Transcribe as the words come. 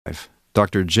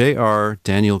Dr. J.R.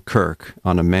 Daniel Kirk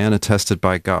on A Man Attested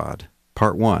by God,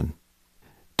 Part 1.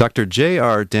 Dr.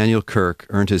 J.R. Daniel Kirk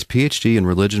earned his Ph.D. in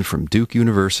religion from Duke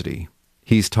University.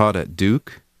 He's taught at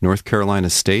Duke, North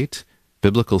Carolina State,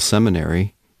 Biblical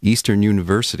Seminary, Eastern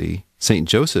University, St.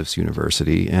 Joseph's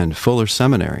University, and Fuller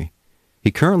Seminary. He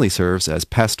currently serves as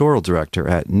pastoral director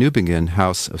at Newbingen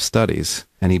House of Studies,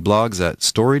 and he blogs at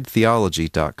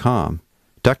storiedtheology.com.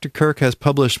 Dr. Kirk has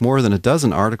published more than a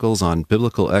dozen articles on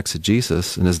biblical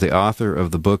exegesis and is the author of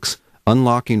the books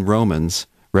Unlocking Romans,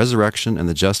 Resurrection and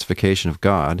the Justification of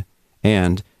God,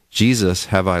 and Jesus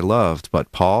Have I Loved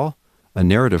But Paul? A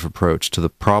narrative approach to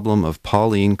the problem of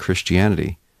Pauline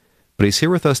Christianity. But he's here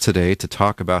with us today to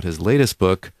talk about his latest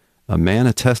book, A Man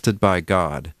Attested by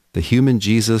God, the Human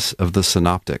Jesus of the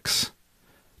Synoptics.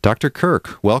 Dr.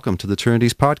 Kirk, welcome to the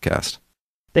Trinities Podcast.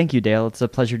 Thank you, Dale. It's a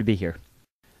pleasure to be here.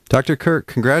 Dr. Kirk,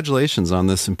 congratulations on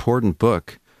this important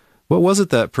book. What was it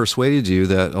that persuaded you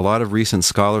that a lot of recent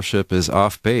scholarship is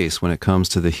off base when it comes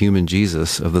to the human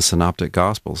Jesus of the Synoptic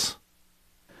Gospels?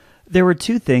 There were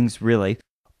two things, really.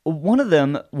 One of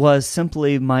them was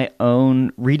simply my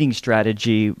own reading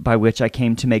strategy by which I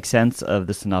came to make sense of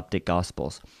the Synoptic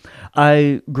Gospels.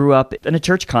 I grew up in a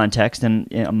church context, in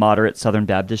a moderate Southern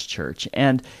Baptist church,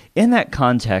 and in that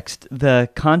context, the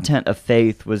content of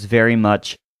faith was very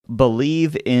much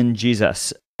believe in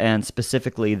Jesus, and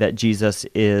specifically that Jesus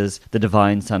is the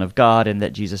divine Son of God and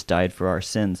that Jesus died for our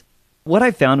sins. What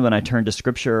I found when I turned to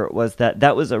Scripture was that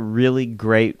that was a really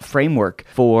great framework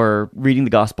for reading the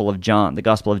Gospel of John. The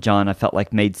Gospel of John, I felt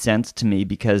like, made sense to me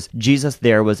because Jesus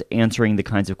there was answering the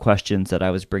kinds of questions that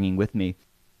I was bringing with me.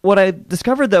 What I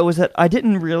discovered, though, was that I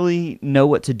didn't really know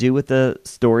what to do with the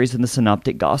stories in the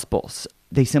Synoptic Gospels.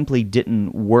 They simply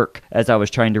didn't work as I was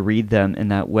trying to read them in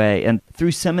that way. And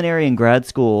through seminary and grad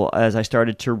school, as I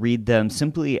started to read them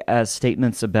simply as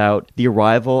statements about the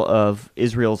arrival of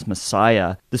Israel's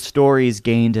Messiah, the stories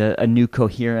gained a new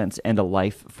coherence and a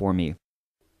life for me.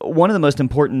 One of the most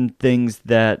important things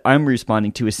that I'm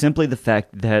responding to is simply the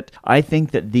fact that I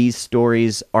think that these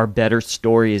stories are better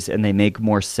stories and they make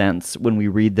more sense when we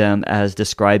read them as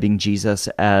describing Jesus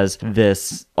as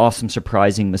this awesome,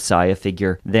 surprising Messiah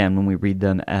figure than when we read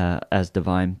them as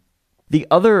divine. The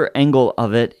other angle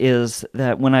of it is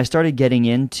that when I started getting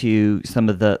into some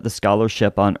of the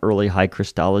scholarship on early high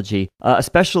Christology,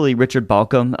 especially Richard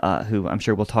Balcom, who I'm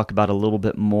sure we'll talk about a little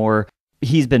bit more,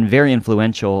 he's been very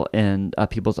influential in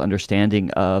people's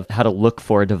understanding of how to look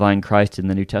for a divine Christ in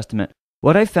the New Testament.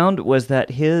 What I found was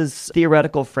that his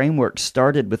theoretical framework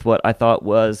started with what I thought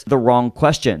was the wrong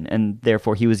question, and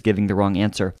therefore he was giving the wrong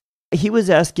answer. He was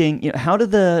asking, how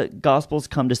did the Gospels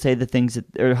come to say the things,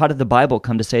 or how did the Bible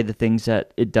come to say the things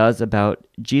that it does about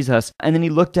Jesus? And then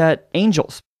he looked at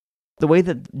angels. The way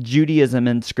that Judaism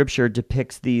and Scripture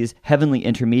depicts these heavenly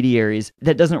intermediaries,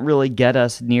 that doesn't really get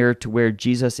us near to where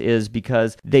Jesus is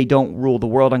because they don't rule the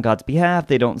world on God's behalf,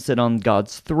 they don't sit on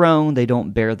God's throne, they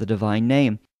don't bear the divine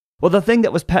name. Well, the thing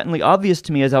that was patently obvious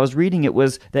to me as I was reading it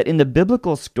was that in the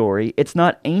biblical story, it's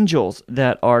not angels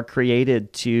that are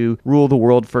created to rule the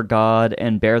world for God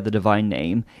and bear the divine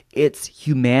name, it's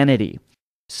humanity.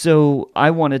 So I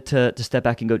wanted to step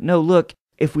back and go, no, look,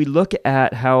 if we look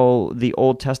at how the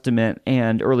Old Testament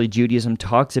and early Judaism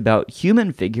talks about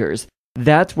human figures,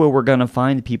 that's where we're going to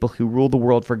find people who rule the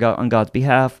world for God on God's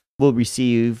behalf, will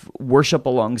receive worship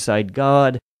alongside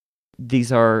God.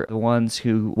 These are the ones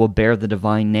who will bear the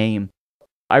divine name.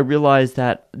 I realized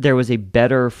that there was a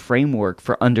better framework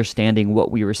for understanding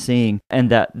what we were seeing,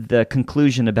 and that the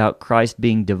conclusion about Christ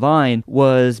being divine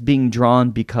was being drawn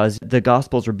because the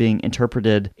Gospels were being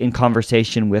interpreted in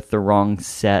conversation with the wrong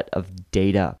set of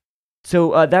data.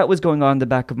 So that was going on in the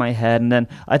back of my head, and then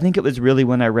I think it was really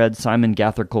when I read Simon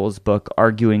Gathercole's book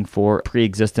arguing for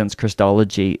pre-existence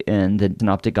Christology in the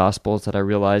Synoptic Gospels that I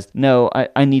realized, no,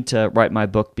 I need to write my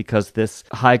book because this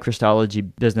high Christology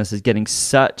business is getting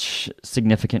such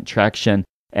significant traction,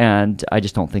 and I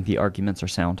just don't think the arguments are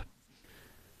sound.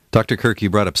 Dr. Kirk,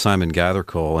 you brought up Simon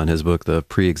Gathercole and his book, The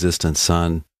Pre-Existent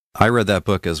Son. I read that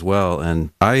book as well, and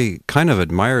I kind of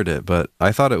admired it, but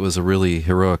I thought it was a really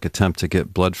heroic attempt to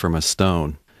get blood from a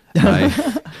stone.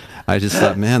 I just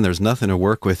thought, man, there's nothing to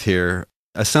work with here.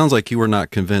 It sounds like you were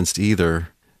not convinced either.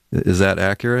 Is that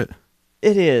accurate?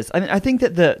 It is. I mean, I think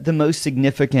that the most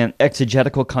significant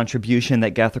exegetical contribution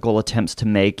that Gathercole attempts to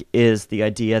make is the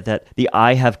idea that the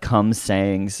I have come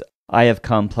sayings, I have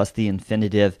come plus the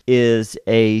infinitive, is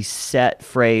a set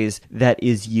phrase that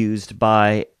is used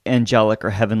by angelic or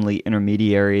heavenly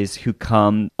intermediaries who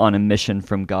come on a mission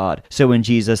from God. So when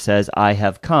Jesus says, I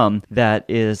have come, that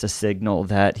is a signal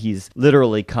that he's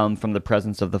literally come from the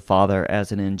presence of the Father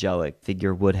as an angelic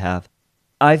figure would have.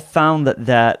 I found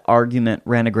that argument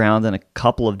ran aground in a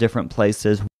couple of different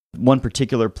places. One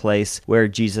particular place where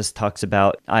Jesus talks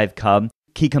about, I've come,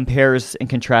 he compares and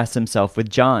contrasts himself with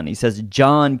John. He says,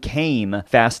 John came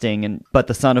fasting, but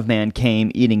the Son of Man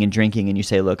came eating and drinking. And you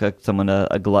say, look, someone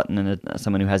a glutton and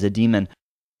someone who has a demon.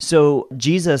 So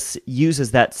Jesus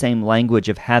uses that same language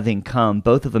of having come,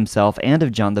 both of himself and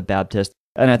of John the Baptist.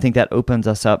 And I think that opens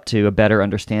us up to a better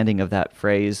understanding of that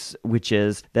phrase, which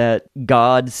is that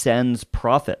God sends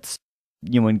prophets.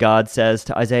 When God says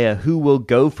to Isaiah, who will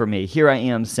go for me? Here I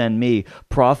am, send me.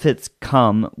 Prophets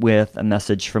come with a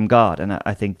message from God. And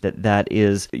I think that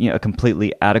is a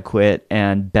completely adequate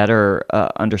and better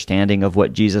understanding of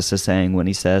what Jesus is saying when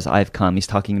he says, I've come. He's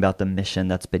talking about the mission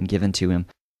that's been given to him.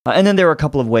 And then there are a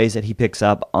couple of ways that he picks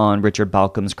up on Richard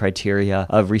Balcomb's criteria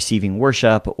of receiving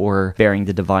worship or bearing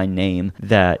the divine name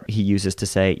that he uses to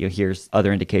say, here's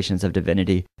other indications of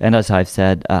divinity. And as I've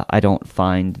said, I don't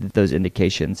find those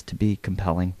indications to be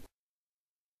compelling.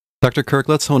 Dr. Kirk,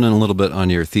 let's hone in a little bit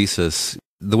on your thesis.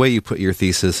 The way you put your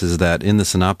thesis is that in the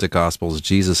Synoptic Gospels,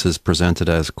 Jesus is presented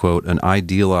as, quote, an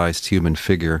idealized human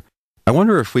figure. I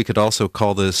wonder if we could also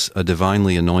call this a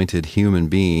divinely anointed human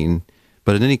being.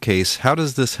 But in any case, how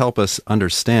does this help us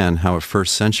understand how a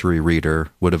first-century reader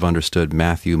would have understood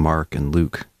Matthew, Mark, and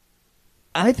Luke?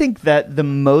 I think that the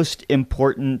most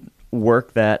important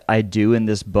work that I do in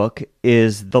this book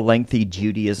is the lengthy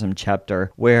Judaism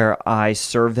chapter, where I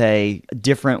survey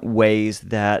different ways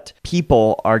that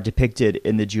people are depicted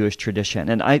in the Jewish tradition.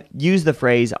 And I use the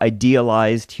phrase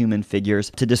idealized human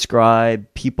figures to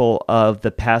describe people of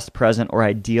the past, present, or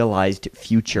idealized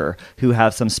future who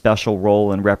have some special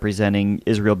role in representing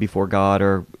Israel before God,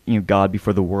 or God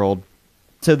before the world.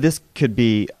 So this could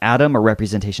be Adam, or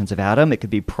representations of Adam. It could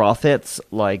be prophets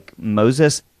like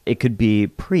Moses. It could be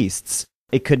priests.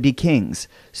 It could be kings.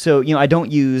 So, I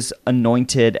don't use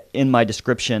anointed in my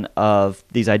description of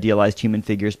these idealized human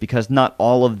figures because not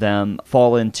all of them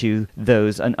fall into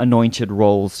those anointed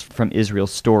roles from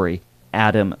Israel's story.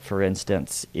 Adam, for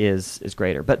instance, is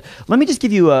greater. But let me just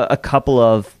give you a couple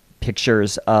of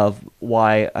pictures of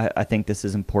why I think this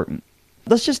is important.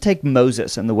 Let's just take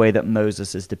Moses and the way that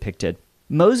Moses is depicted.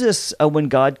 Moses, when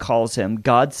God calls him,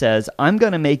 God says, I'm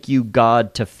going to make you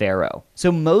God to Pharaoh. So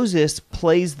Moses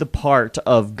plays the part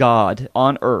of God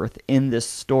on earth in this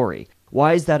story.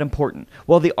 Why is that important?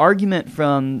 Well, the argument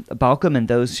from Balcom and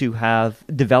those who have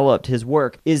developed his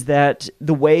work is that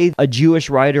the way a Jewish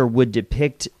writer would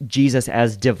depict Jesus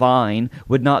as divine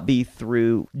would not be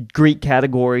through Greek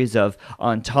categories of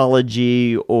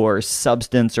ontology or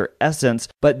substance or essence,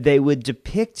 but they would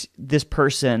depict this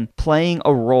person playing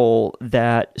a role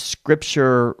that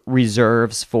Scripture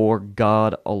reserves for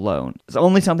God alone. It's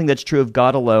only something that's true of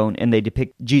God alone, and they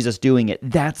depict Jesus doing it.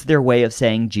 That's their way of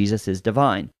saying Jesus is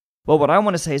divine. Well, what I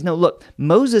want to say is, no, look,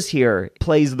 Moses here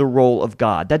plays the role of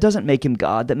God. That doesn't make him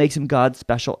God. That makes him God's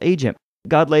special agent.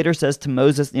 God later says to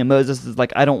Moses, Moses is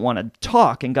like, I don't want to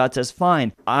talk. And God says,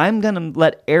 fine, I'm going to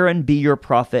let Aaron be your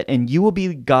prophet, and you will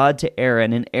be God to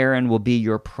Aaron, and Aaron will be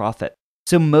your prophet.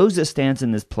 So Moses stands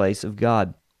in this place of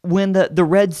God. When the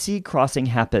Red Sea crossing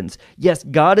happens, yes,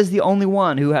 God is the only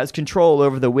one who has control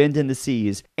over the wind and the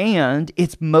seas, and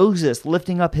it's Moses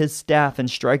lifting up his staff and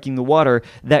striking the water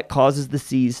that causes the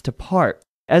seas to part.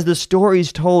 As the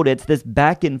story's told, it's this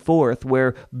back and forth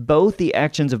where both the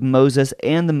actions of Moses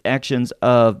and the actions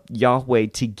of Yahweh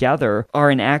together are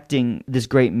enacting this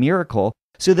great miracle.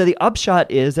 So that the upshot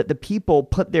is that the people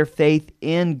put their faith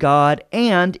in God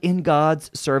and in God's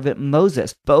servant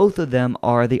Moses. Both of them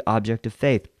are the object of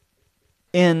faith.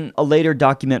 In a later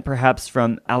document, perhaps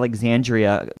from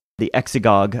Alexandria, the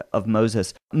exegogue of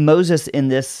Moses, Moses in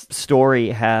this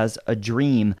story has a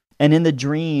dream. And in the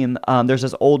dream, there's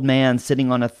this old man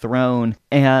sitting on a throne,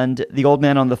 and the old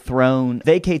man on the throne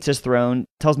vacates his throne,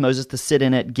 tells Moses to sit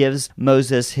in it, gives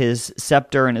Moses his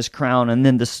scepter and his crown, and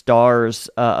then the stars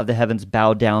of the heavens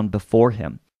bow down before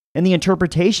him. And the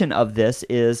interpretation of this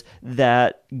is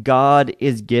that God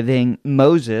is giving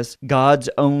Moses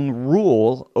God's own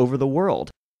rule over the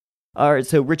world. All right,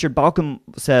 so Richard Balcom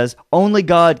says, only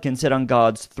God can sit on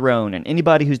God's throne, and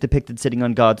anybody who's depicted sitting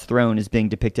on God's throne is being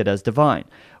depicted as divine.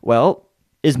 Well,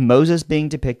 is Moses being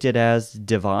depicted as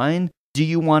divine? Do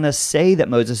you want to say that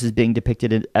Moses is being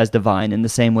depicted as divine in the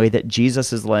same way that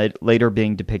Jesus is later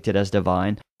being depicted as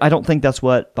divine? I don't think that's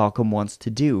what Balcom wants to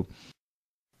do.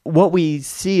 what we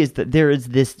see is that there is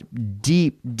this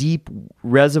deep, deep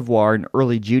reservoir in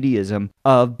early Judaism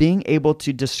of being able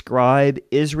to describe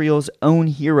Israel's own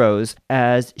heroes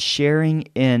as sharing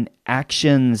in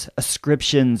actions,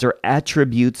 ascriptions, or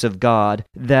attributes of God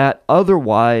that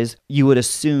otherwise you would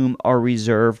assume are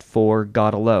reserved for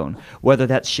God alone. Whether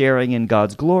that's sharing in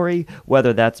God's glory,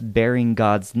 whether that's bearing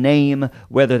God's name,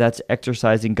 whether that's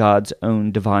exercising God's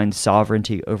own divine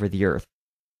sovereignty over the earth.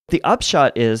 The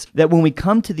upshot is that when we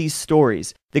come to these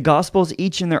stories, the Gospels,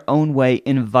 each in their own way,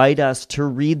 invite us to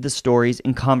read the stories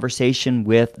in conversation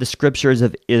with the scriptures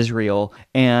of Israel.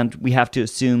 And we have to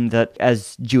assume that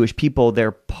as Jewish people,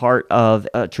 they're part of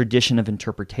a tradition of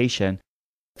interpretation.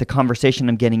 The conversation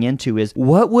I'm getting into is,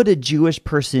 what would a Jewish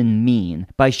person mean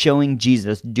by showing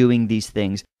Jesus doing these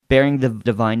things, bearing the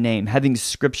divine name, having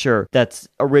scripture that's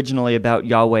originally about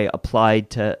Yahweh applied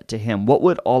to him? What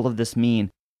would all of this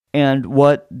mean? And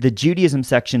what the Judaism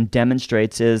section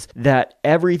demonstrates is that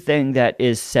everything that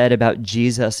is said about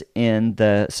Jesus in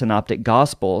the Synoptic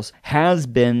Gospels has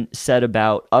been said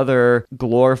about other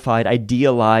glorified,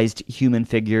 idealized human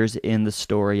figures in the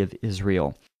story of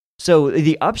Israel. So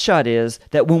the upshot is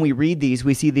that when we read these,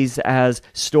 we see these as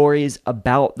stories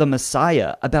about the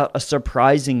Messiah, about a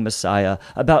surprising Messiah,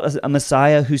 about a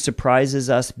Messiah who surprises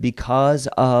us because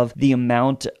of the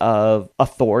amount of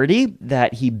authority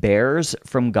that he bears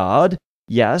from God.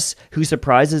 Yes, who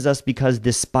surprises us because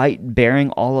despite bearing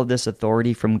all of this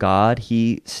authority from God,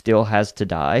 he still has to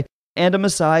die. And a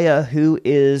Messiah who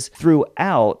is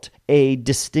throughout a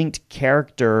distinct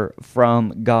character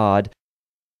from God.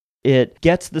 It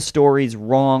gets the stories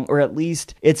wrong, or at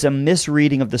least it's a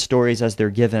misreading of the stories as they're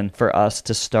given for us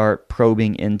to start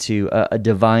probing into a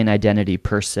divine identity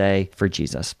per se for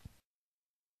Jesus.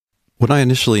 When I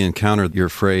initially encountered your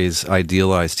phrase,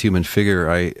 idealized human figure,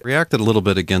 I reacted a little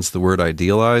bit against the word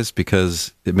idealized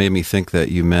because it made me think that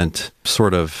you meant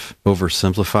sort of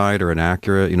oversimplified or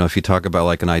inaccurate. You know, if you talk about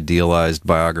like an idealized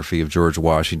biography of George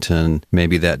Washington,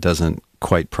 maybe that doesn't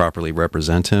quite properly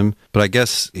represent him. But I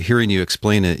guess hearing you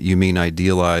explain it, you mean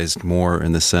idealized more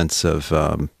in the sense of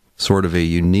sort of a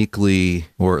uniquely,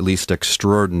 or at least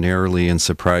extraordinarily and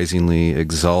surprisingly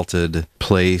exalted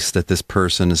place that this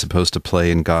person is supposed to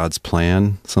play in God's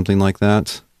plan, something like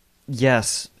that?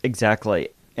 Yes, exactly.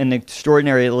 An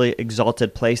extraordinarily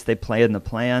exalted place they play in the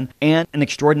plan, and an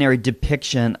extraordinary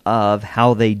depiction of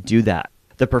how they do that.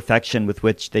 The perfection with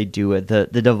which they do it, the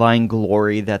divine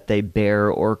glory that they bear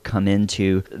or come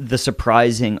into, the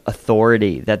surprising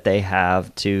authority that they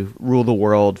have to rule the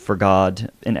world for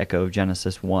God in echo of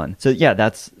Genesis 1. So yeah,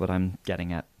 that's what I'm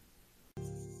getting at.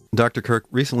 Dr. Kirk,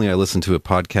 recently I listened to a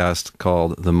podcast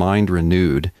called The Mind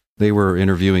Renewed. They were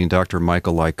interviewing Dr.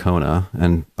 Michael Licona,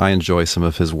 and I enjoy some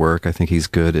of his work. I think he's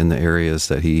good in the areas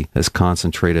that he has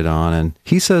concentrated on. And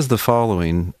he says the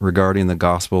following regarding the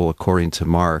gospel according to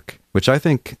Mark, which I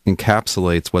think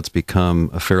encapsulates what's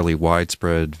become a fairly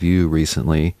widespread view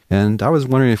recently. And I was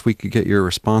wondering if we could get your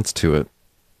response to it.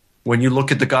 When you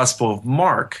look at the Gospel of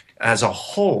Mark as a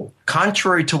whole,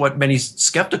 contrary to what many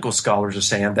skeptical scholars are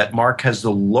saying, that Mark has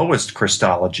the lowest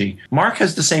Christology, Mark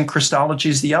has the same Christology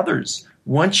as the others.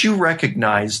 Once you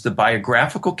recognize the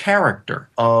biographical character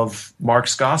of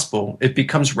Mark's Gospel, it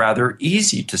becomes rather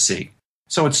easy to see.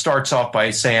 So it starts off by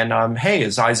saying, hey,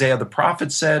 as Isaiah the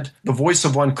prophet said, the voice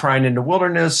of one crying in the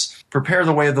wilderness, prepare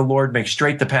the way of the Lord, make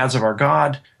straight the paths of our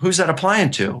God. Who's that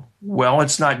applying to? Well,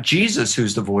 it's not Jesus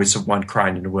who's the voice of one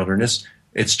crying in the wilderness.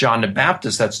 It's John the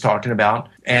Baptist that's talking about.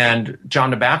 And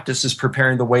John the Baptist is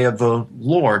preparing the way of the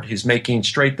Lord. He's making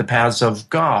straight the paths of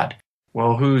God.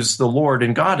 Well, who's the Lord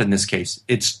and God in this case?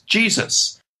 It's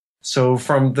Jesus. So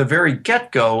from the very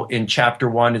get-go in chapter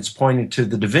 1, it's pointing to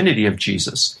the divinity of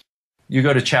Jesus. You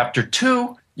go to chapter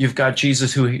 2, you've got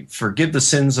Jesus who forgives the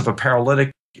sins of a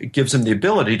paralytic, gives him the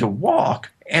ability to walk.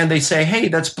 And they say, hey,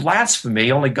 that's blasphemy.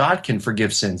 Only God can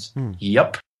forgive sins.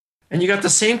 Yep. And you got the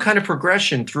same kind of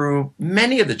progression through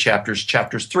many of the chapters,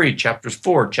 chapters 3, chapters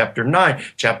 4, chapter 9,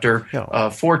 chapter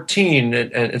 14,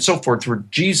 and so forth, where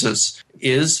Jesus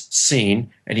is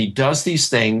seen and he does these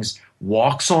things,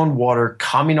 walks on water,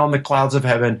 coming on the clouds of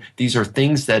heaven. These are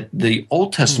things that the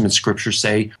Old Testament scriptures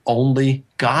say only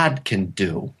God can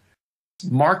do.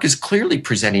 Mark is clearly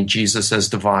presenting Jesus as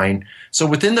divine. So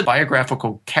within the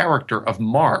biographical character of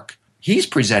Mark, he's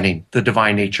presenting the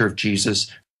divine nature of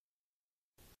Jesus.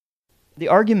 The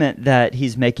argument that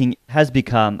he's making has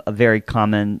become a very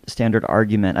common standard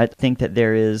argument. I think that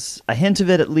there is a hint of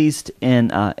it, at least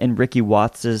in Ricky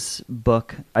Watts's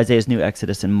book, Isaiah's New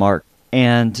Exodus in Mark.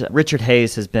 And Richard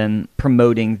Hayes has been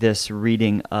promoting this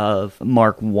reading of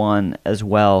Mark 1 as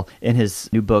well in his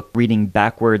new book, Reading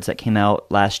Backwards, that came out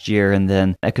last year, and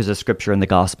then Echoes of Scripture in the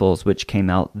Gospels, which came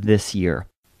out this year.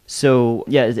 So,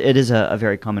 yeah, it is a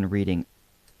very common reading.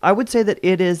 I would say that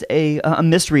it is a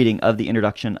misreading of the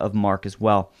introduction of Mark as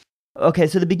well. Okay,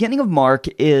 so the beginning of Mark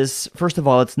is, first of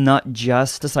all, it's not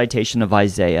just a citation of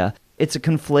Isaiah. It's a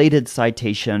conflated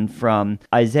citation from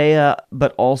Isaiah,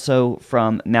 but also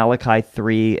from Malachi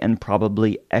 3 and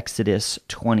probably Exodus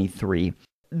 23.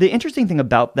 The interesting thing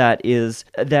about that is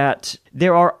that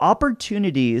there are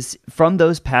opportunities from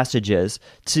those passages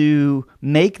to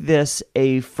make this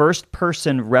a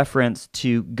first-person reference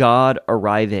to God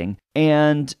arriving,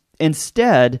 and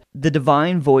instead, the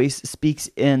divine voice speaks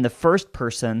in the first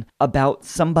person about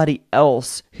somebody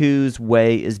else whose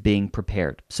way is being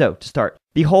prepared. So, to start,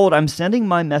 "Behold, I'm sending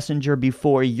my messenger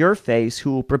before your face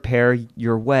who will prepare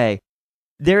your way."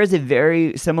 There is a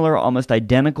very similar, almost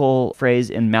identical phrase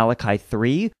in Malachi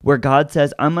 3, where God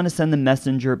says, "I'm going to send the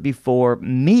messenger before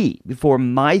me, before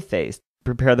my face,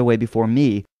 prepare the way before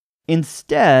me."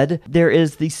 Instead, there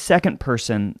is the second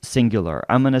person singular.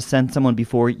 "I'm going to send someone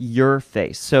before your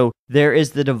face." So there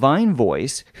is the divine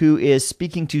voice who is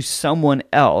speaking to someone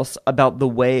else about the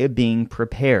way of being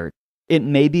prepared. It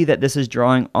may be that this is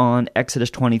drawing on Exodus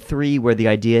 23, where the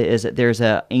idea is that there's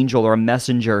an angel or a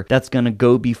messenger that's going to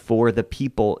go before the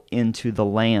people into the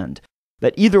land.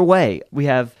 But either way, we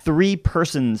have three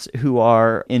persons who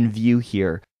are in view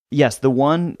here. Yes, the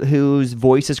one whose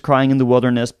voice is crying in the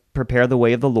wilderness, "Prepare the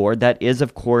way of the Lord," that is,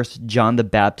 of course, John the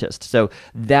Baptist. So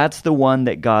that's the one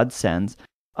that God sends.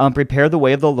 Prepare the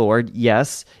way of the Lord,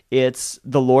 yes, it's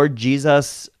the Lord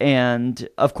Jesus, and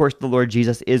of course the Lord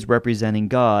Jesus is representing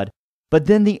God. But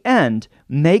then the end,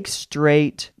 make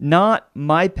straight not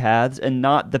my paths and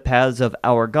not the paths of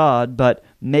our God, but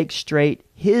make straight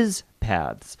his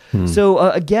paths. So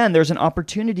again, there's an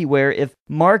opportunity where if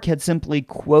Mark had simply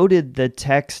quoted the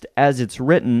text as it's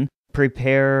written,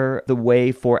 "Prepare the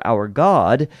way for our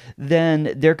God,"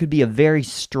 then there could be a very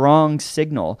strong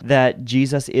signal that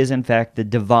Jesus is in fact the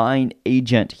divine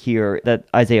agent here that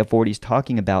Isaiah 40 is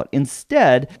talking about.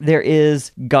 Instead, there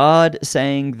is God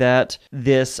saying that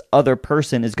this other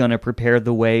person is going to prepare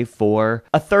the way for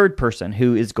a third person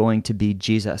who is going to be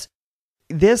Jesus.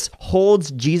 This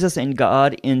holds Jesus and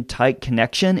God in tight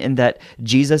connection in that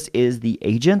Jesus is the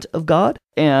agent of God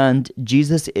and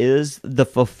Jesus is the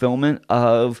fulfillment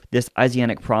of this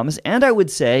Isaianic promise. And I would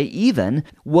say even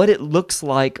what it looks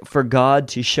like for God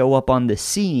to show up on the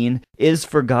scene is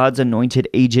for God's anointed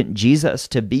agent Jesus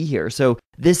to be here. So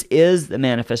this is the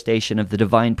manifestation of the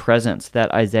divine presence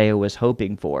that Isaiah was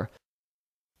hoping for.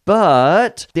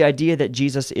 But the idea that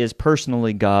Jesus is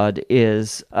personally God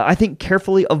is, I think,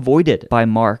 carefully avoided by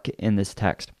Mark in this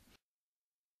text.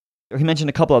 He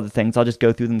mentioned a couple other things. I'll just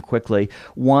go through them quickly.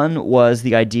 One was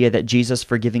the idea that Jesus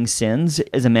forgiving sins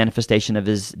is a manifestation of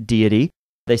his deity.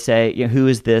 They say, who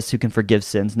is this who can forgive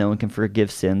sins? No one can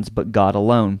forgive sins but God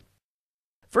alone.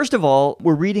 First of all,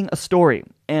 we're reading a story,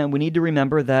 and we need to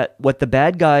remember that what the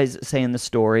bad guys say in the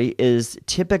story is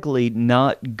typically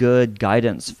not good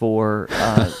guidance for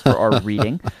our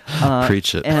reading.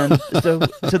 Preach it. And so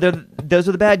those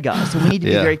are the bad guys. So we need to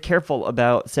be very careful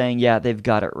about saying, yeah, they've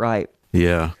got it right.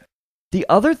 Yeah. The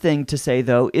other thing to say,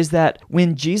 though, is that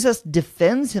when Jesus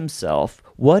defends himself,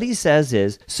 what he says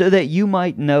is, so that you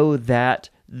might know that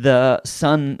the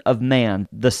Son of Man,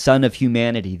 the Son of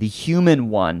humanity, the human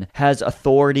one, has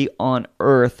authority on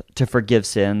earth to forgive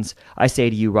sins. I say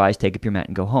to you, rise, take up your mat,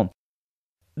 and go home.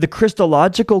 The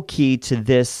Christological key to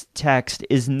this text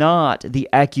is not the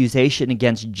accusation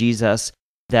against Jesus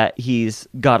that he's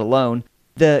God alone.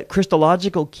 The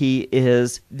Christological key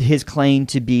is his claim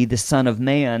to be the Son of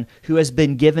Man who has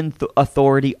been given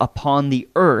authority upon the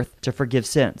earth to forgive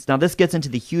sins. Now, this gets into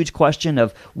the huge question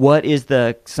of what is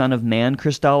the Son of Man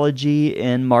Christology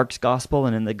in Mark's Gospel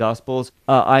and in the Gospels.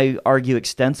 I argue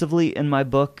extensively in my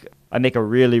book. I make a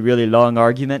really, really long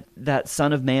argument that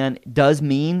Son of Man does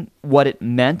mean what it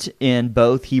meant in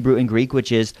both Hebrew and Greek,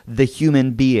 which is the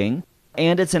human being.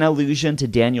 And it's an allusion to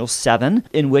Daniel 7,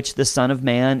 in which the Son of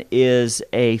Man is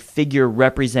a figure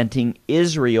representing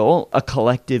Israel, a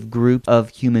collective group of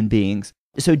human beings.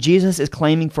 So Jesus is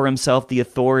claiming for himself the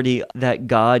authority that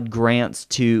God grants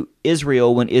to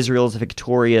Israel when Israel is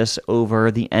victorious over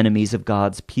the enemies of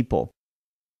God's people.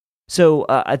 So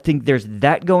I think there's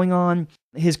that going on.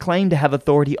 His claim to have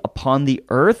authority upon the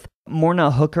earth,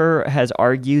 Morna Hooker has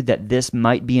argued that this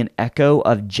might be an echo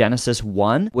of Genesis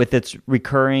 1 with its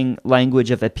recurring language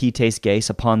of epites geis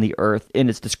upon the earth in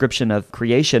its description of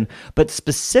creation, but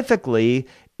specifically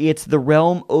It's the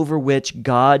realm over which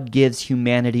God gives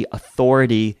humanity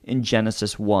authority in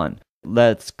Genesis 1.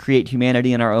 Let's create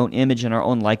humanity in our own image and our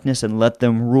own likeness and let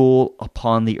them rule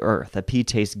upon the earth.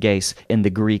 Apites geis in the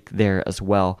Greek there as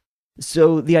well.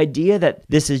 So the idea that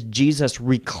this is Jesus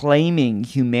reclaiming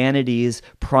humanity's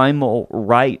primal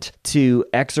right to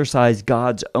exercise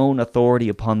God's own authority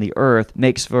upon the earth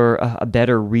makes for a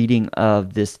better reading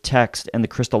of this text and the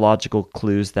Christological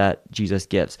clues that Jesus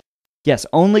gives. Yes,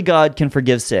 only God can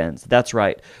forgive sins. That's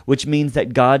right, which means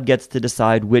that God gets to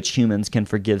decide which humans can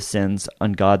forgive sins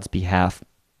on God's behalf.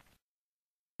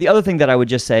 The other thing that I would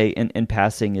just say in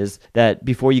passing is that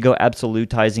before you go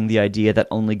absolutizing the idea that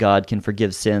only God can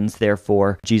forgive sins,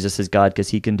 therefore Jesus is God because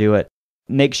he can do it,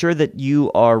 make sure that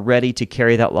you are ready to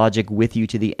carry that logic with you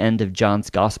to the end of John's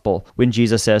Gospel when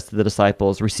Jesus says to the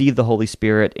disciples, receive the Holy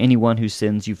Spirit, anyone whose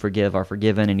sins you forgive are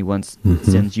forgiven, anyone's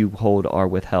sins you hold are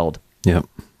withheld. Yep.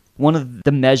 One of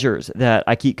the measures that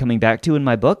I keep coming back to in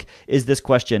my book is this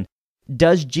question: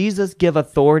 does Jesus give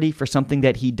authority for something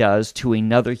that he does to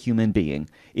another human being?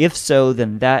 If so,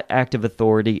 then that act of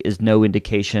authority is no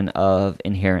indication of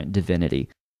inherent divinity.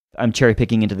 I'm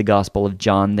cherry-picking into the Gospel of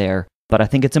John there, but I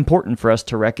think it's important for us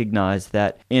to recognize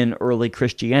that in early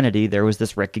Christianity, there was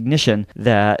this recognition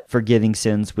that forgiving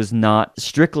sins was not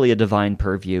strictly a divine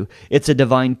purview. It's a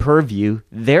divine purview,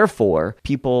 therefore,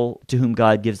 people to whom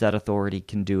God gives that authority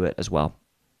can do it as well.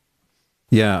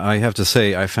 Yeah, I have to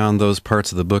say, I found those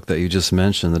parts of the book that you just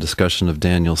mentioned, the discussion of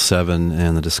Daniel 7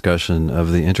 and the discussion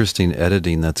of the interesting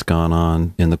editing that's gone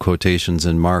on in the quotations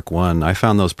in Mark 1, I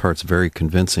found those parts very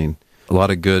convincing. A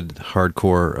lot of good,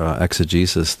 hardcore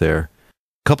exegesis there.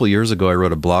 A couple years ago, I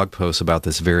wrote a blog post about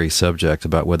this very subject,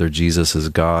 about whether Jesus is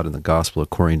God in the Gospel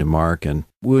according to Mark. And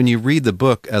when you read the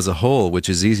book as a whole, which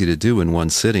is easy to do in one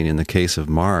sitting in the case of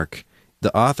Mark,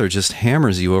 the author just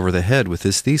hammers you over the head with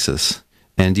his thesis.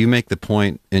 And you make the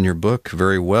point in your book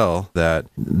very well that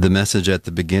the message at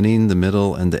the beginning, the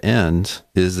middle, and the end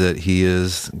is that he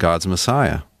is God's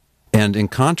Messiah. And in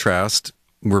contrast,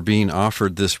 we're being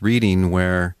offered this reading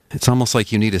where it's almost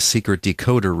like you need a secret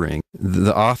decoder ring.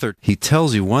 The author, he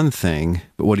tells you one thing,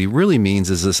 but what he really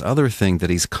means is this other thing that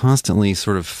he's constantly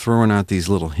sort of throwing out these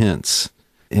little hints.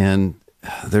 And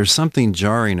there's something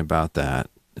jarring about that.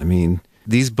 I mean,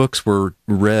 these books were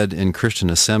read in Christian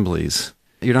assemblies.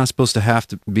 You're not supposed to have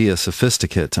to be a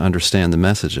sophisticate to understand the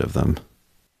message of them.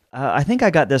 I think I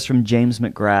got this from James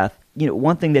McGrath.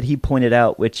 One thing that he pointed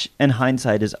out, which in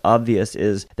hindsight is obvious,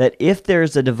 is that if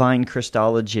there's a divine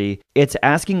Christology, it's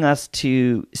asking us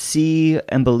to see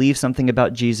and believe something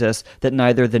about Jesus that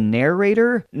neither the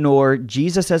narrator, nor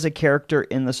Jesus as a character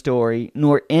in the story,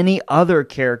 nor any other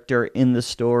character in the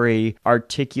story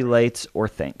articulates or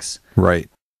thinks. Right.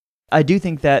 I do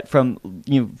think that from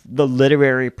the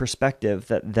literary perspective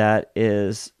that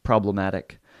is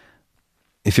problematic.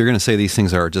 If you're going to say these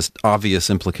things are just obvious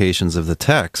implications of the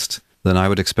text, then I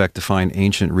would expect to find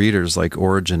ancient readers like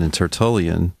Origen and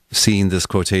Tertullian seeing this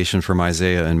quotation from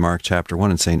Isaiah in Mark chapter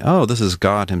 1 and saying, oh, this is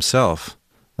God himself.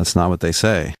 That's not what they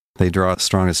say. They draw a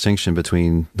strong distinction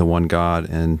between the one God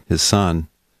and his Son.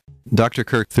 Dr.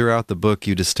 Kirk, throughout the book,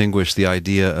 you distinguish the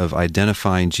idea of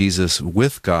identifying Jesus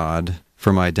with God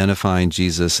from identifying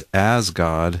Jesus as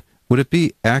God. Would it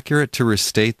be accurate to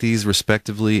restate these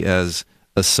respectively as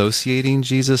associating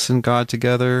Jesus and God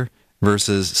together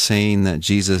versus saying that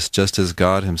Jesus just is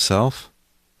God himself?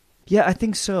 Yeah, I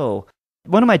think so.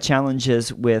 One of my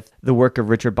challenges with the work of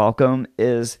Richard Balcombe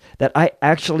is that I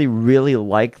actually really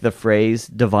like the phrase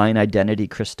divine identity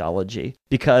Christology,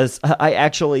 because I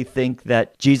actually think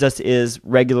that Jesus is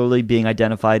regularly being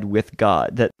identified with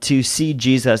God, that to see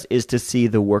Jesus is to see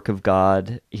the work of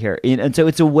God here. And so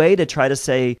it's a way to try to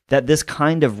say that this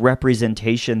kind of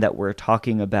representation that we're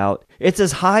talking about, it's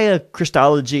as high a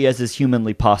Christology as is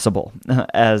humanly possible,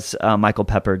 as Michael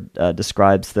Pepper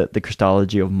describes the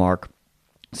Christology of Mark.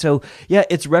 So, yeah,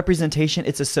 it's representation,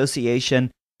 it's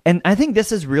association, and I think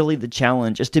this is really the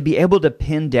challenge, is to be able to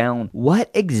pin down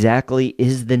what exactly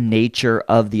is the nature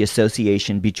of the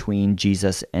association between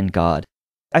Jesus and God.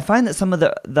 I find that some of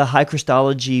the high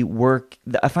Christology work,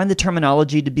 I find the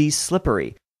terminology to be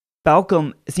slippery.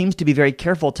 Balcombe seems to be very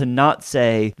careful to not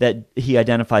say that he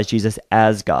identifies Jesus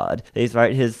as God.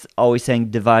 He's always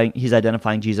saying divine. He's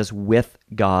identifying Jesus with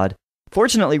God.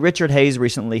 Fortunately, Richard Hayes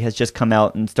recently has just come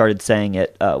out and started saying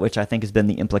it, which I think has been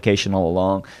the implication all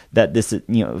along, that this,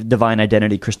 divine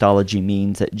identity Christology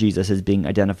means that Jesus is being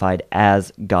identified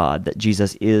as God, that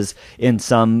Jesus is in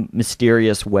some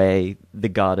mysterious way the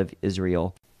God of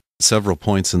Israel. Several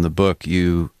points in the book,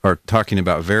 you are talking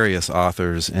about various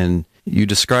authors, and you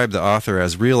describe the author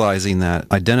as realizing that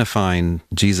identifying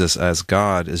Jesus as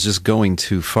God is just going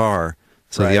too far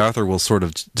So Right. the author will sort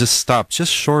of just stop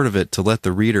just short of it to let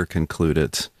the reader conclude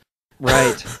it.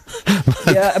 Right.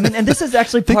 Yeah, I mean, and this is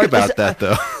actually Think part about that,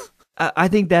 though. I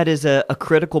think that is a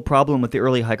critical problem with the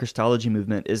early high Christology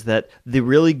movement, is that the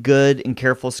really good and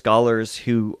careful scholars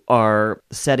who are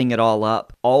setting it all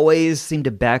up always seem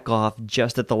to back off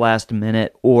just at the last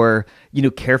minute, or,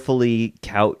 carefully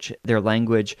couch their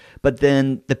language. But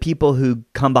then the people who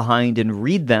come behind and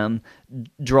read them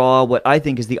draw what I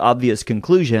think is the obvious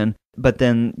conclusion. But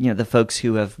then, the folks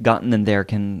who have gotten them there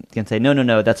can say,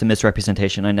 no, that's a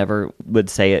misrepresentation. I never would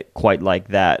say it quite like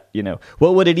that.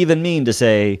 What would it even mean to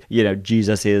say,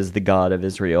 Jesus is the God of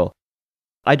Israel?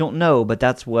 I don't know, but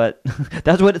that's what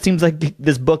it seems like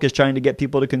this book is trying to get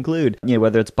people to conclude.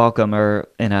 Whether it's Balcom or,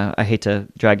 I hate to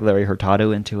drag Larry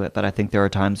Hurtado into it, but I think there are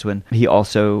times when he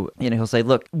also, he'll say,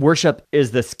 look, worship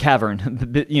is this cavern,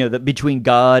 between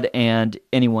God and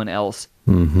anyone else.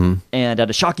 Mm-hmm. And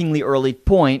at a shockingly early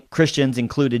point, Christians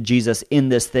included Jesus in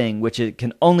this thing, which it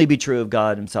can only be true of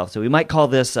God himself. So we might call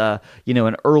this, an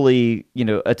early,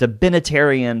 it's a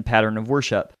Binitarian pattern of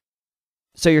worship.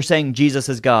 So you're saying Jesus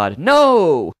is God?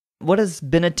 No! What is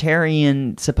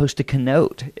Binitarian supposed to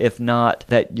connote, if not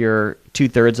that you're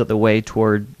 2/3 of the way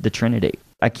toward the Trinity?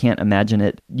 I can't imagine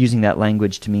it using that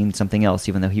language to mean something else,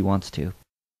 even though he wants to.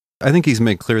 I think he's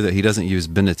made clear that he doesn't use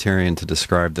Binitarian to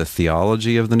describe the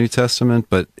theology of the New Testament,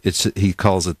 but he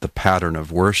calls it the pattern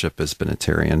of worship as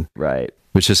Binitarian. Right.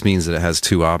 Which just means that it has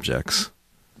two objects.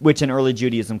 Which in early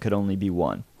Judaism could only be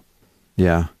one.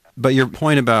 Yeah. But your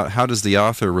point about how does the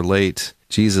author relate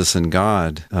Jesus and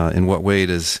God, in what way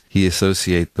does he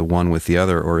associate the one with the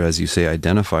other, or as you say,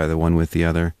 identify the one with the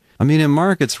other? I mean, in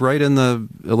Mark, it's right in the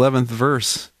 11th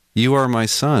verse. You are my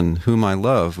son, whom I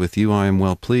love. With you I am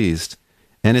well pleased.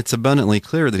 And it's abundantly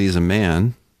clear that he's a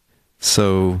man.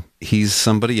 So he's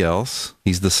somebody else.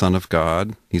 He's the Son of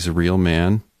God. He's a real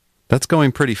man. That's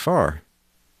going pretty far.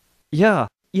 Yeah.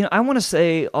 I want to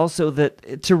say also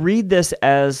that to read this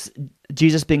as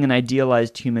Jesus being an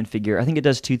idealized human figure, I think it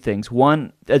does two things.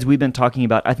 One, as we've been talking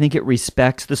about, I think it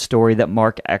respects the story that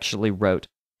Mark actually wrote.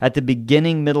 At the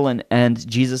beginning, middle, and end,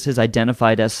 Jesus is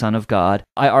identified as Son of God.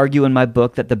 I argue in my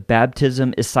book that the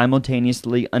baptism is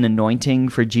simultaneously an anointing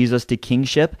for Jesus to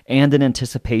kingship and an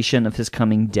anticipation of his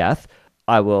coming death.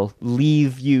 I will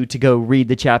leave you to go read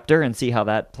the chapter and see how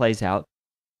that plays out.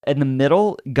 In the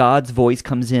middle, God's voice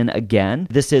comes in again.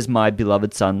 This is my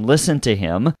beloved son, listen to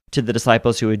him, to the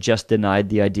disciples who had just denied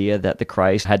the idea that the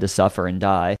Christ had to suffer and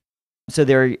die. So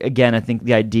there, again, I think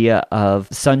the idea of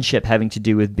sonship having to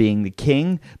do with being the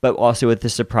king, but also with the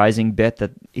surprising bit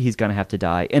that he's going to have to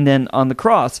die. And then on the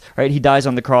cross, right, he dies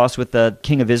on the cross with the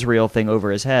king of Israel thing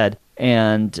over his head.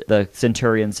 And the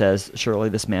centurion says, surely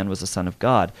this man was a son of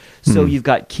God. So you've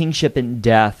got kingship and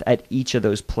death at each of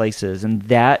those places. And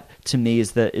that, to me,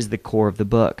 is the core of the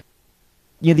book.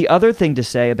 The other thing to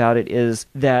say about it is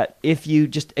that if you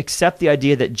just accept the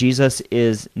idea that Jesus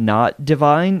is not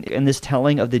divine in this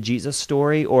telling of the Jesus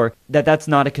story, or that that's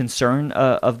not a concern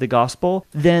of the gospel,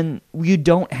 then you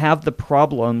don't have the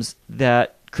problems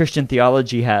that Christian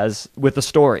theology has with the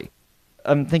story.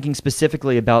 I'm thinking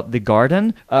specifically about the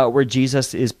garden, where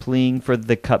Jesus is pleading for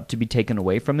the cup to be taken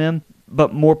away from him.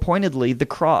 But more pointedly, the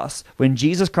cross, when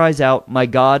Jesus cries out, my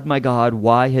God,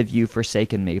 why have you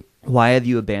forsaken me? Why have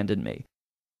you abandoned me?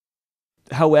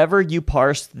 However you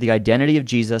parse the identity of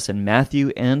Jesus in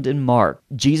Matthew and in Mark,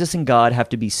 Jesus and God have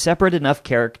to be separate enough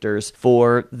characters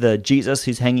for the Jesus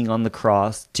who's hanging on the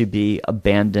cross to be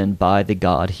abandoned by the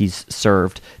God he's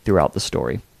served throughout the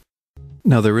story.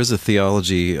 Now, there is a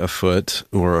theology afoot,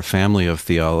 or a family of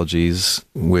theologies,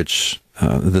 which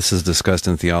this is discussed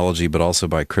in theology, but also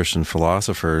by Christian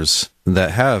philosophers,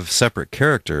 that have separate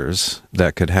characters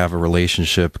that could have a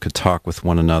relationship, could talk with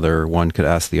one another. One could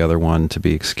ask the other one to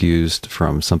be excused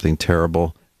from something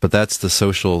terrible. But that's the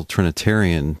social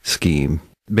Trinitarian scheme.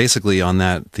 Basically, on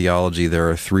that theology, there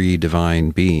are three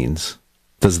divine beings.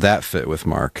 Does that fit with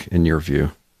Mark, in your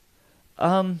view?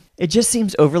 It just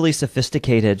seems overly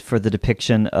sophisticated for the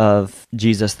depiction of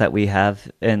Jesus that we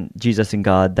have, and Jesus and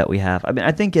God that we have. I mean,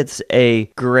 I think it's a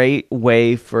great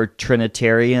way for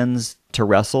Trinitarians to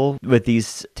wrestle with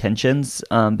these tensions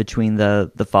between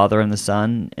the Father and the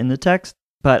Son in the text.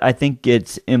 But I think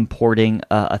it's importing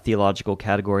a theological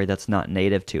category that's not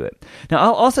native to it. Now,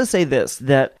 I'll also say this,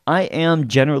 that I am,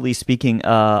 generally speaking,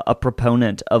 a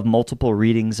proponent of multiple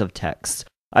readings of texts.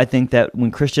 I think that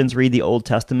when Christians read the Old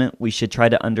Testament, we should try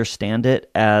to understand it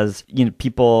as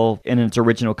people in its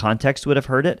original context would have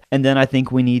heard it. And then I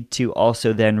think we need to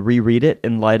also then reread it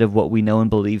in light of what we know and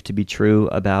believe to be true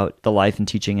about the life and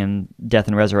teaching and death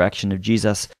and resurrection of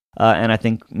Jesus. And I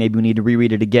think maybe we need to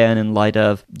reread it again in light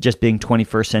of just being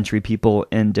 21st century people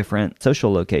in different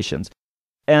social locations.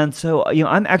 And so,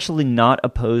 I'm actually not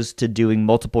opposed to doing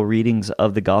multiple readings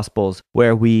of the Gospels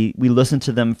where we listen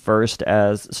to them first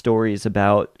as stories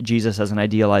about Jesus as an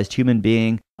idealized human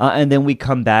being, and then we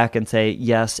come back and say,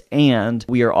 yes, and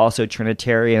we are also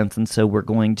Trinitarians, and so we're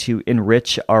going to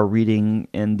enrich our reading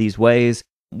in these ways.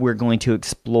 We're going to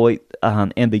exploit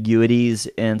ambiguities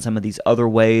in some of these other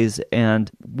ways, and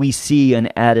we see an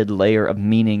added layer of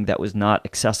meaning that was not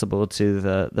accessible to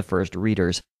the first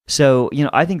readers. So,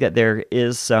 I think that there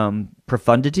is some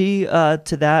profundity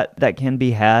to that can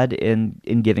be had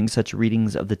in giving such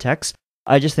readings of the text.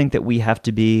 I just think that we have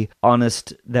to be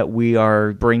honest that we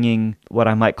are bringing what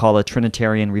I might call a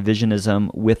Trinitarian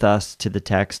revisionism with us to the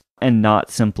text and not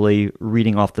simply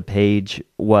reading off the page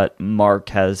what Mark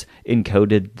has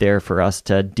encoded there for us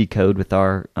to decode with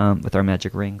our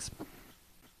magic rings.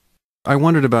 I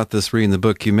wondered about this reading the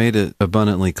book. You made it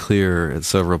abundantly clear at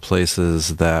several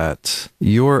places that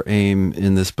your aim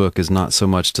in this book is not so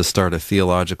much to start a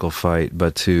theological fight,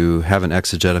 but to have an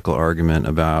exegetical argument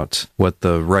about what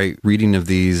the right reading of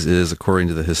these is according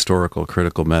to the historical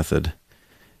critical method.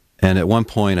 And at one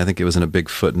point, I think it was in a big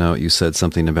footnote, you said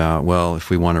something about, well,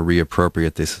 if we want to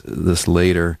reappropriate this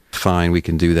later, fine, we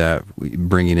can do that,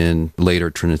 bringing in later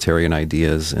Trinitarian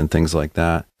ideas and things like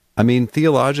that. I mean,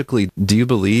 theologically, do you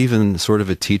believe in sort of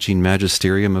a teaching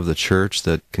magisterium of the church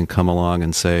that can come along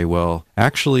and say, well,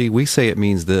 actually, we say it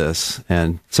means this?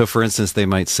 And so, for instance, they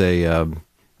might say,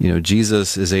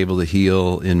 Jesus is able to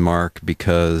heal in Mark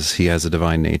because he has a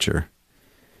divine nature.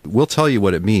 We'll tell you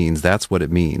what it means. That's what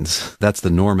it means. That's the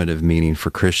normative meaning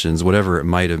for Christians. Whatever it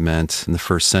might have meant in the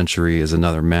first century is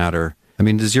another matter. I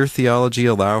mean, does your theology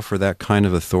allow for that kind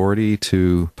of authority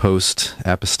to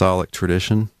post-apostolic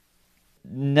tradition?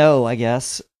 No, I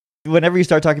guess. Whenever you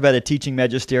start talking about a teaching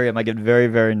magisterium, I get very,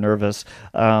 very nervous.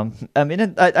 I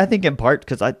think in part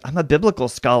because I'm a biblical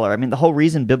scholar. I mean, the whole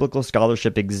reason biblical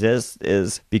scholarship exists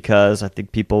is because I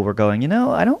think people were going,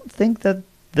 I don't think that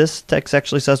this text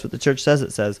actually says what the church says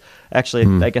it says.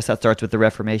 Actually, I guess that starts with the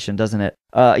Reformation, doesn't it?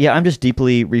 I'm just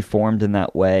deeply reformed in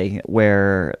that way,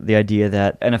 where the idea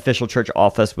that an official church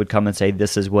office would come and say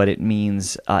this is what it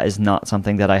means is not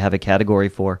something that I have a category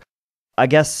for. I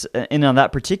guess, and on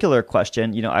that particular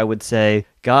question, I would say,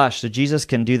 gosh, so Jesus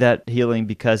can do that healing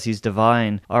because he's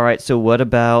divine. All right, so what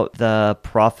about the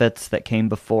prophets that came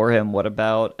before him? What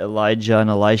about Elijah and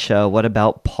Elisha? What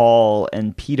about Paul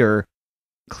and Peter?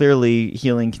 Clearly,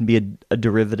 healing can be a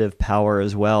derivative power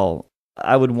as well.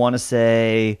 I would want to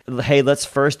say, hey, let's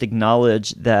first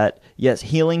acknowledge that, yes,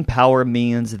 healing power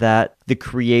means that the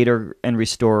creator and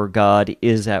restorer God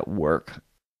is at work.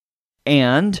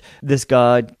 And this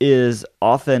God is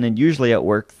often and usually at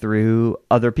work through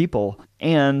other people.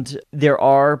 And there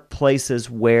are places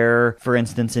where, for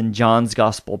instance, in John's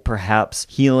gospel, perhaps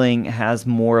healing has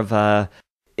more of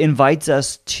invites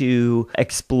us to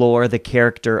explore the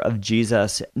character of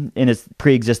Jesus in his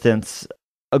preexistence,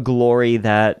 a glory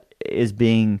that is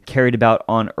being carried about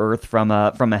on earth from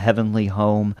a heavenly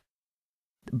home.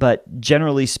 But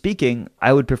generally speaking,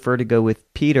 I would prefer to go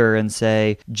with Peter and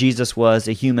say Jesus was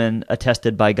a human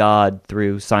attested by God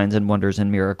through signs and wonders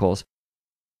and miracles.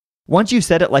 Once you've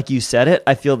said it like you said it,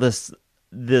 I feel this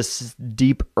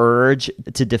deep urge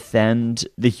to defend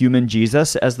the human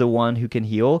Jesus as the one who can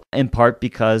heal, in part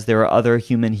because there are other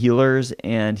human healers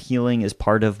and healing is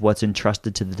part of what's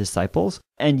entrusted to the disciples.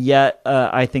 And yet,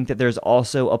 I think that there's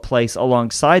also a place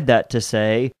alongside that to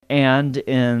say, and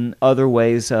in other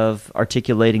ways of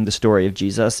articulating the story of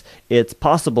Jesus, it's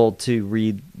possible to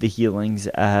read the healings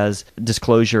as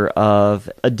disclosure of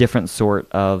a different sort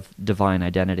of divine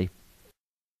identity.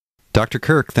 Dr.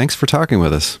 Kirk, thanks for talking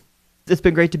with us. It's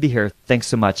been great to be here. Thanks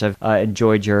so much. I've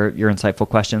enjoyed your insightful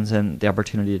questions and the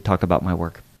opportunity to talk about my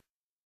work.